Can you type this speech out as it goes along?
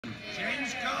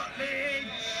James Cartlidge!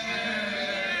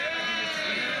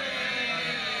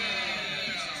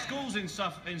 Schools in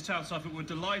South Suffolk were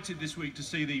delighted this week to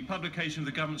see the publication of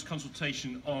the government's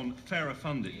consultation on fairer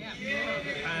funding.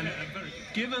 And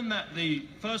given that the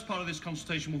first part of this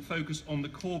consultation will focus on the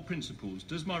core principles,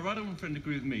 does my right honourable friend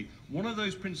agree with me? One of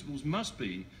those principles must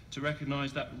be to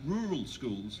recognise that rural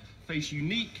schools face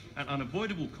unique and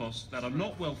unavoidable costs that are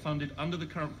not well funded under the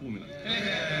current formula.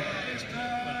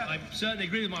 I certainly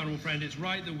agree with my honourable friend. It's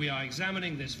right that we are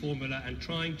examining this formula and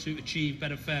trying to achieve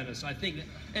better fairness. I think that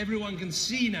everyone can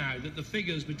see now that the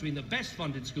figures between the best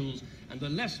funded schools and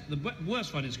the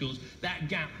worst funded schools, that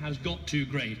gap has got too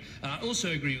great. I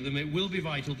also agree with them. It will be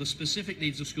vital the specific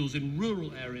needs of schools in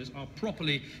rural areas are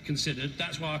properly considered.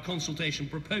 That's why our consultation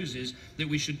proposes that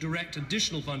we should direct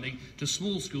additional funding to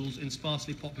small schools in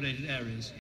sparsely populated areas.